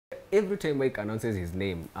every time Mike announces his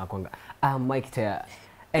name, I'm Mike Tea.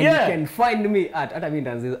 And you can find me at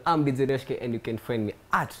Bidzeneshke, and you can find me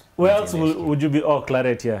at Where else would you be? Oh,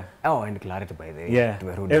 Claret, yeah. Oh, and Claret, by the way. Yeah.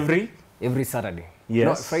 Every Saturday. Yes.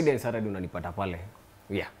 No, Friday and Saturday unanipata pale.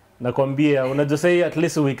 Yeah. Nakwambia, unajosei at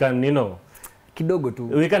least we can, you know. Kidogo tu.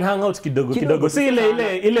 We can hang out kidogo. Si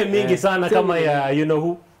ile mingi sana kama ya, you know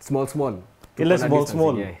who? Small. Small.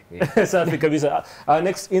 Yeah. Safi kabisa. Our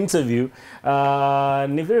next interview,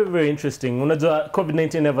 very interesting. Unajua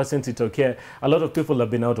COVID-19 ever since it okay, a lot of people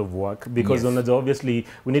have been out of work because unajua obviously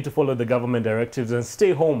we need to follow the government directives and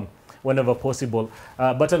stay home whenever possible.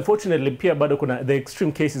 But unfortunately, pia bado kuna the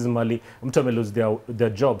extreme cases in Mali, mtu ame lose their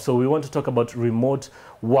job. So we want to talk about remote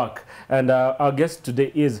work. And our guest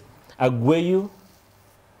today is Agweyu.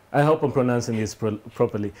 I hope I'm pronouncing this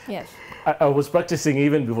properly. Yes. I was practicing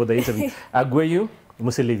even before the interview. Agweyu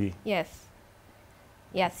Musilivi. Yes.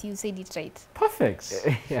 Yes, you said it right. Perfect.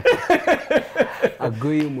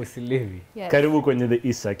 Agweyu Musilivi. Yes. Karibu kwenye the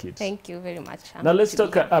Ecircuit. Thank you very much. Now let's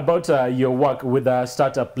talk about your work with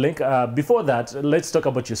Startup Link. Before that, let's talk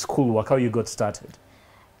about your school work, how you got started.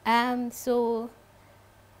 So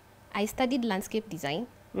I studied landscape design.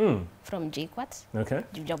 From Ecircuit,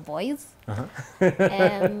 Juja Boys.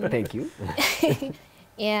 Thank you.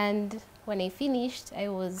 And when I finished, I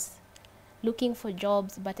was looking for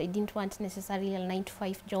jobs, but I didn't want necessarily a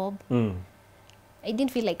 9-to-5 job. I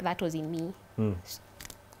didn't feel like that was in me.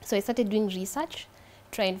 So I started doing research,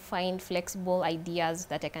 trying to find flexible ideas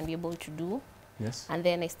that I can be able to do. Yes. And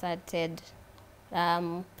then I started,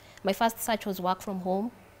 my first search was work from home,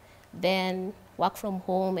 then work from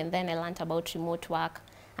home, and then I learned about remote work.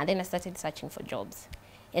 And then I started searching for jobs.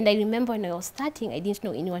 And I remember when I was starting, I didn't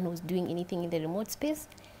know anyone who was doing anything in the remote space.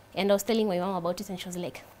 And I was telling my mom about it, and she was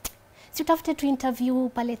like, "Si utafute to interview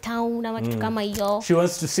pale town ama kitu kama hiyo." She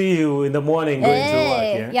wants to see you in the morning going to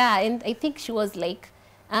work, yeah, and I think she was like,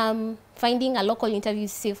 finding a local interview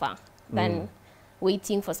is safer than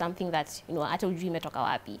waiting for something that, you know, hata ujui imetoka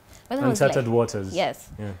wapi. Uncharted waters. Yes.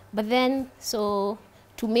 Yeah. But then, so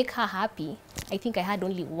to make her happy, I think I had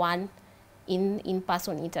only one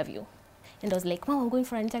in-person interview. And I was like, "Mom, I'm going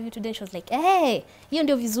for an interview today." She was like, "Hey, hiyo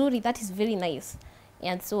ndio vizuri, that is very nice."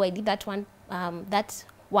 And so I did that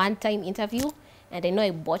one-time interview, and I know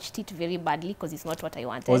I botched it very badly because it's not what I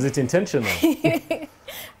wanted. Was it intentional?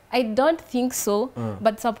 I don't think so,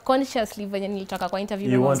 but subconsciously when nilitoka kwa interview,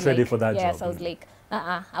 you weren't ready for that job. Yes, I was like,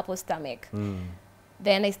 hapo stomach.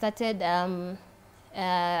 Then I started, then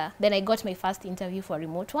I got my first interview for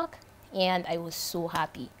remote work, and I was so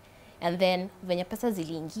happy. And then venye pesa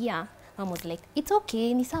ziliingia, Mom was like, "It's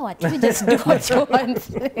okay, ni sawa, you just do what you want."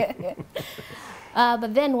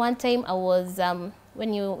 But then one time I was,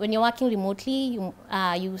 when you're working remotely,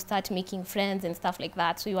 you start making friends and stuff like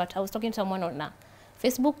that. So I was talking to someone on a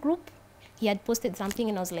Facebook group. He had posted something,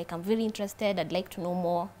 and I was like, "I'm very interested, I'd like to know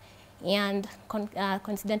more." And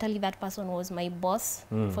coincidentally, that person was my boss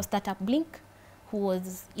for Startup Link, who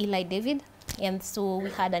was Eli David. And so we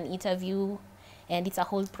had an interview, and it's a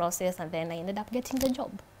whole process, and then I ended up getting the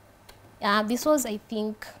job. This was, I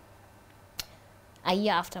think, a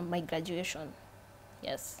year after my graduation.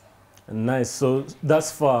 Yes. Nice. So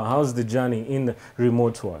thus far, how's the journey in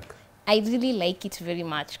remote work? I really like it very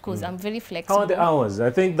much because I'm very flexible. How are the hours?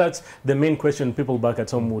 I think that's the main question people back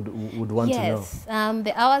at home would want to know. Yes.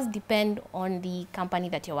 The hours depend on the company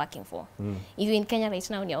that you're working for. If you're in Kenya right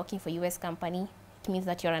now and you're working for a US company, it means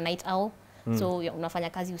that you're a night owl. So unafanya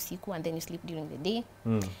kazi usiku and then you sleep during the day.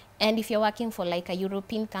 And if you're working for like a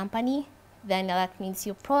European company, then that means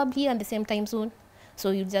you're probably on the same time zone.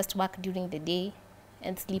 So you just work during the day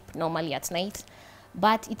and sleep normally at night.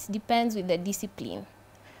 But it depends with the discipline.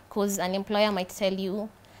 Because an employer might tell you,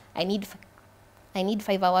 I need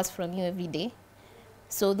 5 hours from you every day.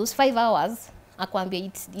 So those 5 hours,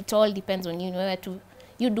 it all depends on you.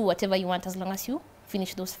 You do whatever you want as long as you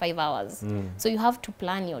finish those 5 hours. So you have to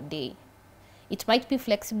plan your day. It might be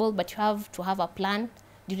flexible, but you have to have a plan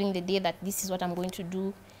during the day that this is what I'm going to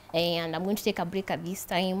do, and I'm going to take a break at this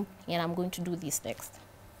time, and I'm going to do this next.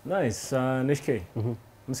 Nice. Nishke,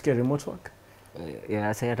 msikia remote work?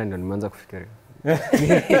 Yeah, say hata ndio nimeanza kufikiria.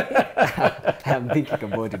 I'm thinking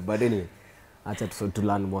about it, but anyway, I had to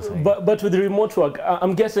learn more. But with the remote work,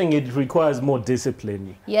 I'm guessing it requires more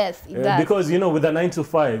discipline. Yes, it does. Because, you know, with a 9 to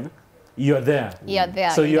 5, you're there. You're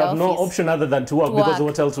there. So you have no option other than to work, because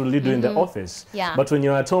what else will you do in the office? Yeah. But when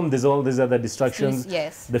you're at home, there's all these other distractions.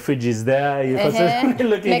 Yes. The fridge is there. You're constantly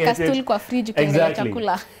looking at it.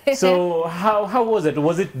 Exactly. So how was it?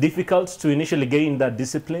 Was it difficult to initially gain that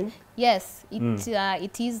discipline? Yes,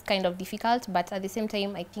 it is kind of difficult, but at the same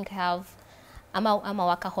time, I think I'm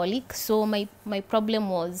a workaholic. So my problem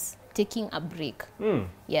was taking a break.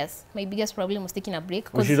 Yes, my biggest problem was taking a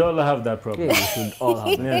break. We should all have that problem. Yeah, we should all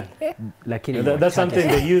have that. That's something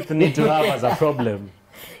the youth need to have as a problem.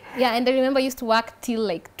 Yeah, and I remember I used to work till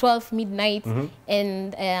like 12 midnight,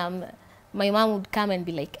 and my mom would come and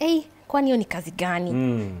be like, hey, kwani hiyo ni kazi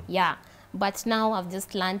gani? Yeah, but now I've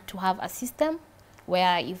just learned to have a system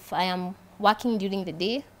where if I am working during the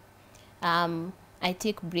day, I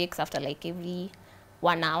take breaks after like every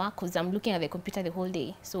 1 hour because I'm looking at the computer the whole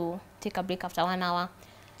day. So take a break after 1 hour,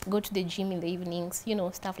 go to the gym in the evenings, you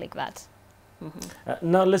know, stuff like that.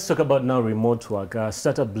 Now let's talk about remote work.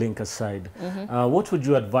 Startup Blink aside, what would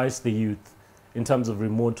you advise the youth in terms of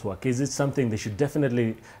remote work? Is it something they should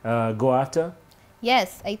definitely go after?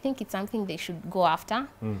 Yes, I think it's something they should go after.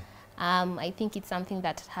 I think it's something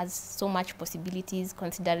that has so much possibilities,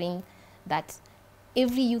 considering that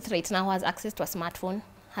every youth right now has access to a smartphone,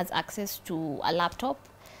 has access to a laptop.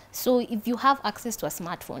 So if you have access to a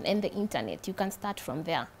smartphone and the internet, you can start from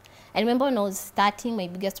there. I remember when I was starting, my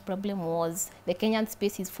biggest problem was the Kenyan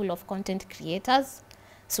space is full of content creators.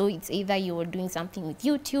 So it's either you're doing something with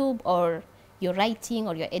YouTube or you're writing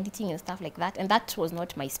or you're editing and stuff like that. And that was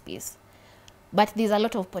not my space. But there's a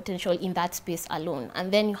lot of potential in that space alone. And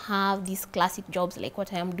then you have these classic jobs like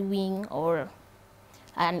what I am doing, or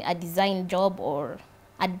a design job or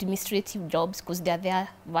administrative jobs, because they're there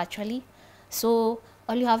virtually. So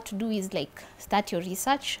all you have to do is like start your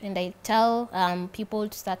research, and I tell people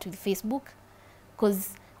to start with Facebook, because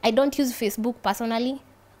I don't use Facebook personally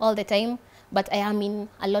all the time, but I am in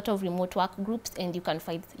a lot of remote work groups, and you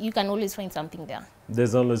can always find something there.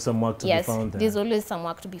 There's always some work to be found there. There's always some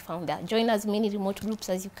work to be found there. Join as many remote groups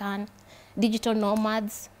as you can, digital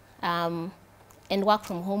nomads, and work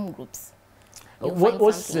from home groups.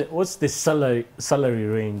 What's the salary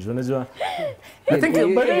range? I think,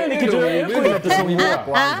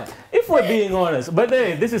 if we're being honest, but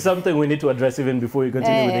this is something we need to address even before we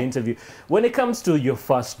continue with the interview. When it comes to your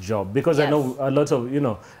first job, because I know a lot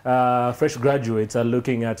of fresh graduates are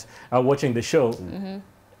looking at watching the show.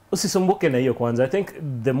 I think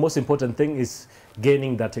the most important thing is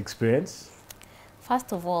gaining that experience.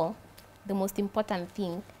 First of all, the most important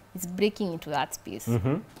thing is breaking into that space.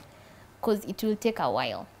 Because it will take a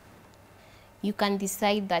while. You can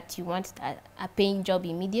decide that you want a paying job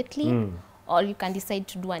immediately, or you can decide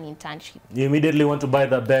to do an internship. You immediately want to buy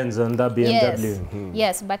the Benz and the BMW.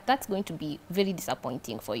 Yes, but that's going to be very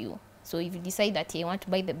disappointing for you. So if you decide that you want to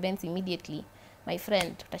buy the Benz immediately, my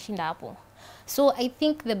friend, utashinda hapo. So I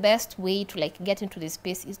think the best way to like get into this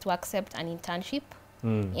space is to accept an internship.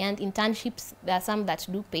 And internships, there are some that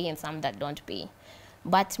do pay and some that don't pay.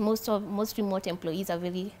 But most remote employees are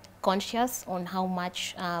very conscious on how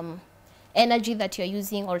much energy that you're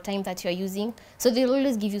using or time that you're using. So they'll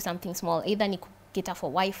always give you something small, either ni kuketa for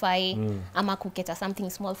Wi-Fi, ama kuketa something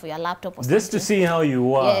small for your laptop or just something. To see how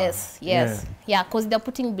you are. Yes, because they're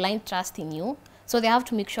putting blind trust in you. So they have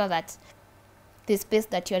to make sure that the space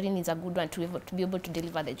that you're in is a good one to be able to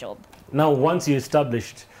deliver the job. Now, once you're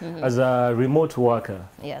established as a remote worker,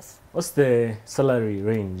 what's the salary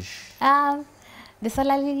range? The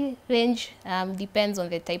salary range depends on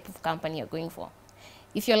the type of company you're going for.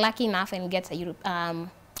 If you're lucky enough and get an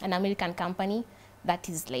American company, that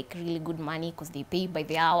is like really good money because they pay by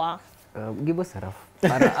the hour. Give us a rough.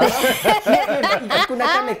 Kuna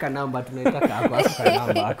kale kanamba tunaitaka hapo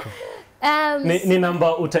kanamba hako. Ni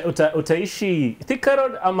namba utaishi Thika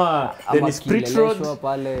Road ama Dennis Sprit Road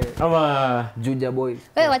ama Juja Boy.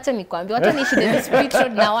 Wewe wacha nikwambie, watu niishi Dennis Sprit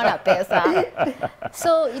Road na wana pesa.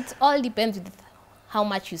 So it all depends with how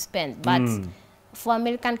much you spend. But for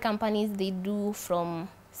American companies, they do from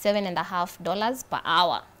 $7.50 per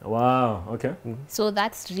hour. Wow, okay. So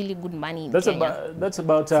that's really good money in Kenya. That's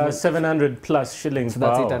about 700 plus shillings per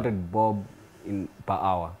hour. That's 800 bob per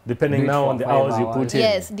hour. Depending now on the hours you put in.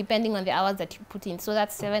 Yes, depending on the hours that you put in. So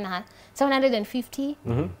that's 750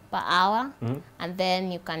 per hour. And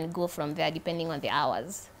then you can go from there depending on the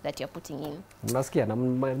hours that you're putting in. Unasikia na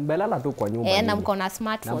mbelala tu kwa nyumba. Na mko na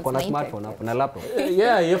smartphone. Na smartphone hapo na laptop.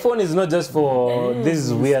 Yeah, your phone is not just for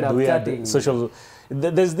this weird social.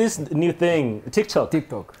 There's this new thing, TikTok.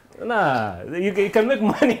 Nah, you can make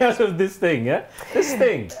money out of this thing, yeah? This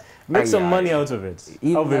thing. Make some money out of it.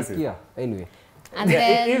 Anyway. And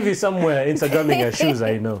then, if he's somewhere Instagramming your shoes,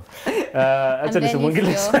 I know.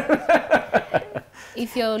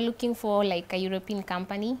 If you're looking for like a European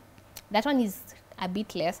company, that one is a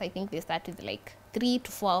bit less. I think they start with like $3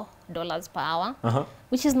 to $4 per hour,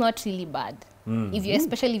 which is not really bad,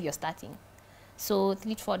 especially if you're starting. So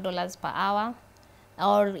 $3 to $4 per hour.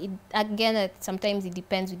 Or sometimes it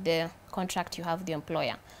depends with the contract you have with the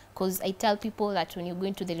employer. Because I tell people that when you go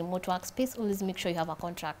into the remote workspace, always make sure you have a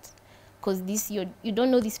contract. because you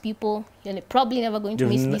don't know these people. You're probably never going to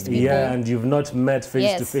meet these people. Yeah, and you've not met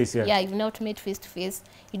face to face yet. Yeah, you've not met face to face.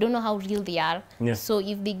 You don't know how real they are. Yeah. So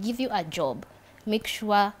if they give you a job, make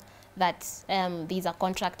sure that there's a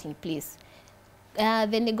contract in place.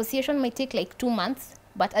 The negotiation might take like 2 months,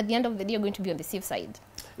 but at the end of the day, you're going to be on the safe side.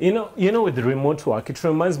 You know, with the remote work, it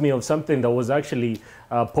reminds me of something that was actually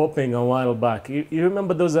popping a while back. You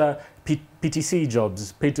remember those PTC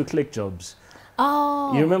jobs, pay-to-click jobs?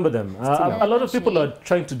 Oh. You remember them? A lot of people are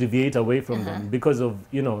trying to deviate away from them because of,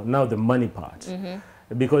 you know, now the money part.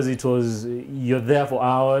 Because it was, you're there for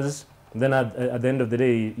hours, then at the end of the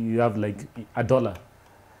day, you have like $1,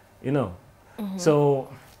 you know. So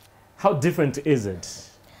how different is it?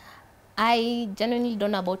 I genuinely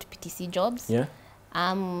don't know about PTC jobs. Yeah.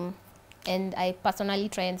 And I personally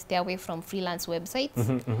try and stay away from freelance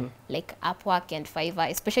websites like Upwork and Fiverr,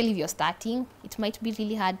 especially if you're starting. It might be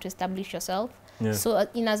really hard to establish yourself. Yeah. So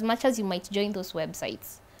in as much as you might join those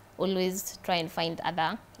websites, always try and find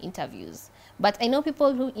other interviews. But I know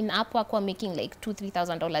people who in Upwork were making like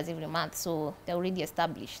 $2,000-3,000 every month, so they're already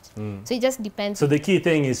established. So it just depends. So the key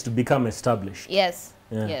thing is to become established. Yes.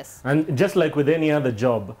 Yeah. Yes. And just like with any other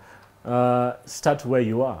job, start where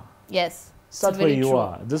you are. Yes. Start where you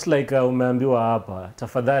are. Just like umeambiwa hapa,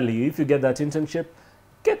 tafadhali, if you get that internship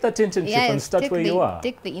and start where you are.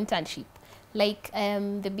 Take the internship. Like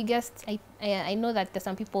the biggest, I know that there's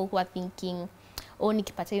some people who are thinking, oh,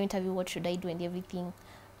 nikipata hiyo interview, what should I do and everything.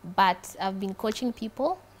 But I've been coaching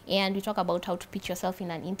people, and we talk about how to pitch yourself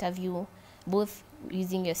in an interview, both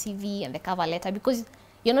using your CV and the cover letter, because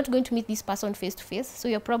you're not going to meet this person face to face. So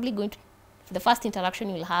you're probably going to, the first interaction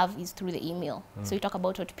you'll have is through the email. So you talk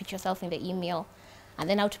about how to pitch yourself in the email, and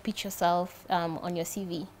then how to pitch yourself on your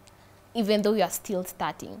CV, even though you are still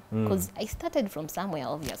starting. Because I started from somewhere,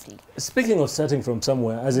 obviously. Speaking of starting from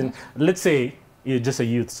somewhere, as in, let's say you're just a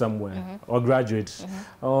youth somewhere, or graduate,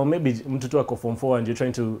 or maybe mtoto wako form 4 and you're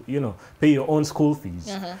trying to, you know, pay your own school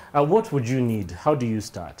fees. What would you need? How do you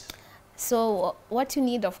start? So what you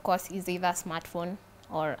need, of course, is either a smartphone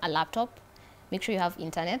or a laptop. Make sure you have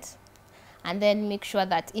internet. And then make sure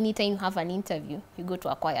that anytime you have an interview, you go to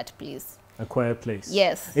a quiet place. A quiet place?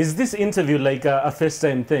 Yes. Is this interview like a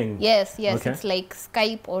FaceTime thing? Yes, yes. Okay. It's like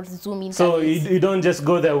Skype or Zoom interviews. So you don't just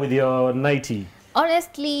go there with your nightie?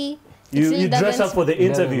 Honestly, you dress up for the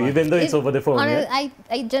interview, even though it's over the phone. Honestly, yeah?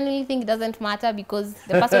 I genuinely think it doesn't matter, because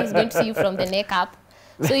the person is going to see you from the neck up.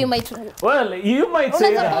 So you might. Well, you might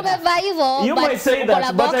say that. You might say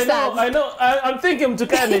that, but I'm thinking to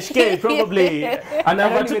kind of escape probably. And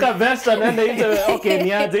I took a vest and then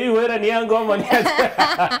okay,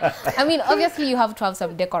 I mean, obviously you have to have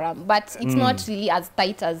some decorum, but it's not really as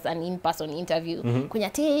tight as an in-person interview.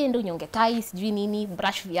 Brush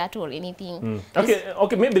viatu or anything.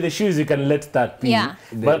 Okay, maybe the shoes you can let that be. Yeah.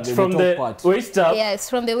 But from the waist up.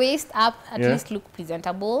 Yes, from the waist up, at least look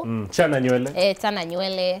presentable. Chana nywele. Chana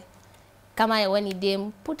nywele. Kama when you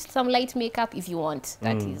dem, put some light makeup if you want.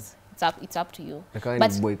 That is, it's up to you.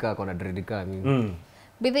 But it's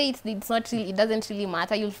not really, it doesn't really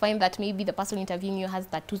matter. You'll find that maybe the person interviewing you has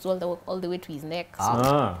tattoos all the way to his neck.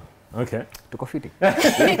 So. Okay. Tuko fiti.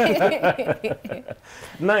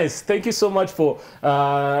 Nice. Thank you so much for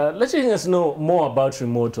letting us know more about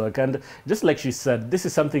remote work. And just like she said, this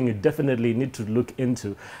is something you definitely need to look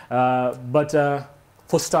into. But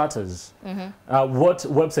for starters, what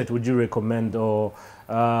website would you recommend, or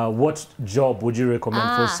what job would you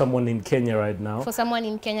recommend for someone in Kenya right now? For someone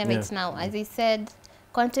in Kenya right now, as I said,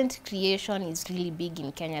 content creation is really big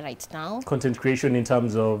in Kenya right now. Content creation in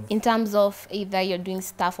terms of? In terms of either you're doing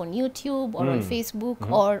stuff on YouTube or on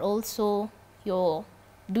Facebook, or also you're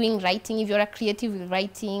doing writing. If you're a creative with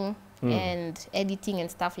writing and editing and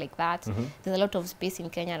stuff like that, there's a lot of space in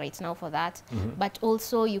Kenya right now for that. But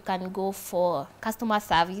also you can go for customer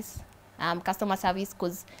service.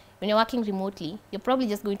 Because when you're working remotely, you're probably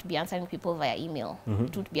just going to be answering people via email.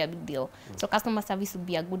 It would be a big deal. So customer service would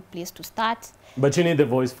be a good place to start. But you need the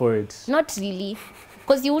voice for it. Not really,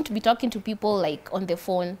 because you won't be talking to people like on the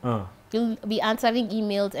phone. You'll be answering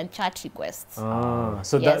emails and chat requests.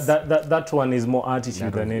 So yes. that one is more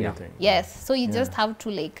attitude than anything. Yes, so you just have to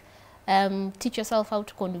like teach yourself how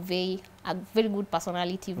to convey a very good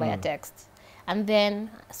personality via text. And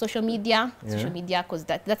then social media, because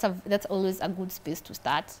that's always a good space to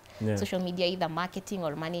start. Social media, either marketing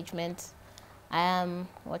or management.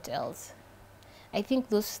 What else? I think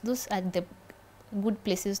those are the good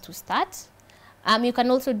places to start. You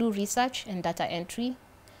can also do research and data entry,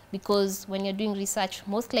 because when you're doing research,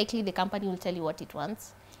 most likely the company will tell you what it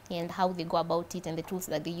wants and how they go about it and the tools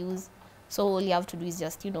that they use. So all you have to do is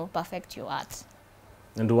just, perfect your art.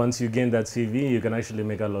 And once you gain that CV, you can actually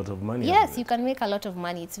make a lot of money. Yes, you can make a lot of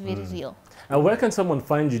money. It's very real. And where can someone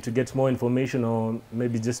find you to get more information or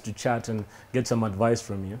maybe just to chat and get some advice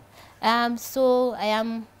from you? So I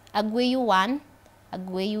am Agweyu1,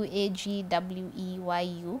 Agweyu,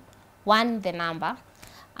 AGWEYU, 1 the number,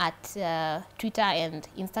 at Twitter and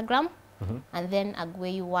Instagram. And then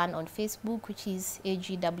Agweyu1 on Facebook, which is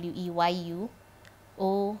AGWEYU,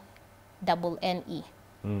 ONNE.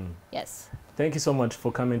 Yes. Thank you so much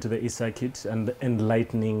for coming to the Ecircuit and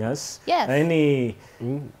enlightening us. Yes. Any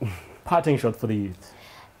parting shot for the youth?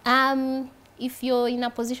 If you're in a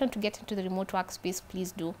position to get into the remote workspace,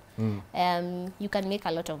 please do. You can make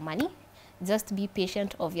a lot of money. Just be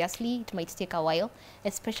patient, obviously. It might take a while,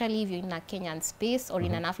 especially if you're in a Kenyan space or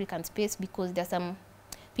in an African space, because there's some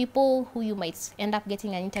people who you might end up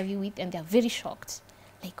getting an interview with and they're very shocked.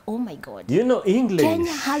 Like, oh my God. You know English.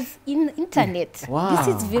 Kenya has internet. Wow. This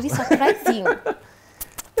is very surprising.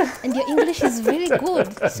 And your English is very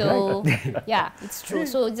good. So, yeah, it's true.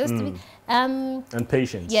 So just be, and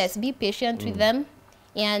patience. Yes, be patient with them.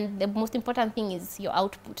 And the most important thing is your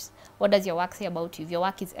output. What does your work say about you? If your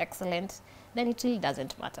work is excellent, then it really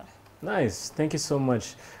doesn't matter. Nice. Thank you so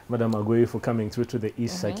much, Madam Agweyu, for coming through to the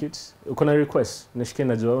Ecircuit. Kuna request? Nishike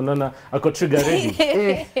najua. Unaona ako trigger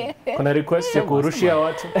ready. Kuna request ya kurushia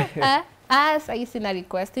watu? Sasa sina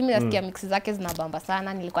request. Mimi nasikia mix zake zinabamba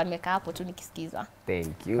sana. Nilikuwa nimekaa hapo tu nikisikiza.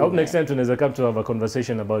 Thank you. I hope next time tunaweza come to have a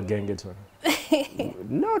conversation about Gengeton.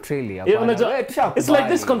 Not really. Yeah, it's like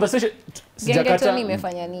this conversation. Gengeton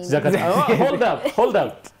imefanya nini? Hold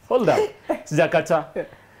up. Sijakata.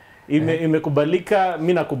 Imekubalika,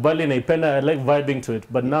 mimi nakubali naipenda, I like vibing to it,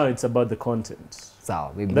 but now it's about the content.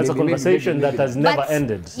 So, that's a conversation that has never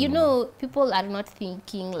ended. You know, people are not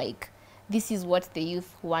thinking like this is what the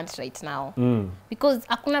youth want right now. Because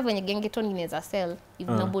hakuna venye Gengeton inaweza sell if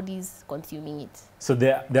nobody's consuming it. So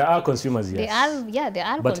there are consumers, yes. There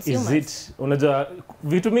are but consumers. But is it, unajua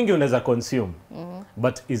vitu mingi unaweza consume,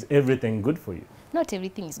 but is everything good for you? Not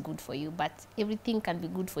everything is good for you, but everything can be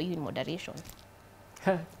good for you in moderation.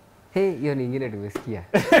 Hey, hiyo nyingine tumesikia.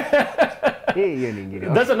 Hey, hiyo nyingine.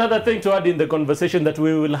 That's another thing to add in the conversation that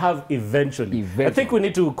we will have eventually. I think we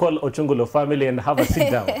need to call Ochungulo family and have a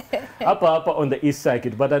sit down up on the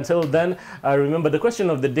Ecircuit. But until then, remember the question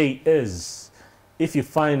of the day is, if you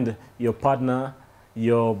find your partner,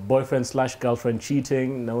 your boyfriend/girlfriend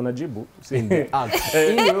cheating, na unajibu in the act.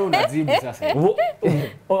 Unajibu sasa.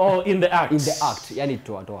 Or in the act. In the act, yani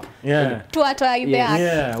toa. Yeah. Toa in the act.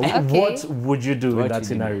 Yeah. Okay. What would you do in that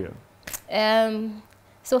scenario?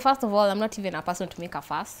 So first of all, I'm not even a person to make a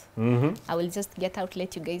fuss. I will just get out,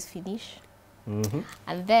 let you guys finish.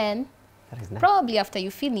 And then, probably after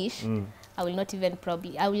you finish, I will not even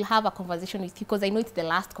I will have a conversation with you because I know it's the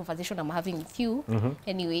last conversation I'm having with you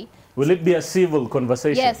anyway. Will it be a civil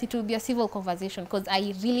conversation? Yes, it will be a civil conversation because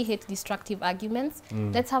I really hate destructive arguments.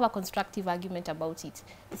 Let's have a constructive argument about it.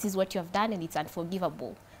 This is what you have done and it's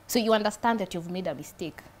unforgivable. So you understand that you've made a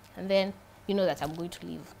mistake and then you know that I'm going to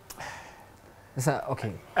leave.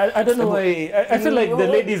 Okay. I don't know why. I feel like the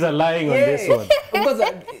ladies are lying on this one. Because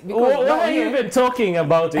why are you even talking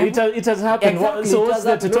about it? It has happened. Exactly, so what's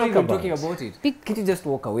there to talk about? Talking about it. Can't you just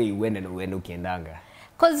walk away when ukiendanga?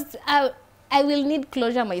 Because I will need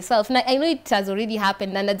closure myself. Now, I know it has already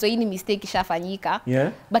happened and that's why any mistake ishafanyika.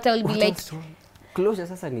 Yeah. But I will be like, closure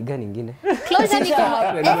sasa ni gani nyingine?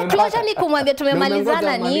 Closure ni kumwambia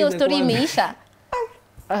tumemalizana ni hiyo story imeisha.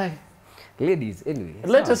 Ladies, anyway.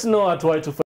 Let us know at Y254.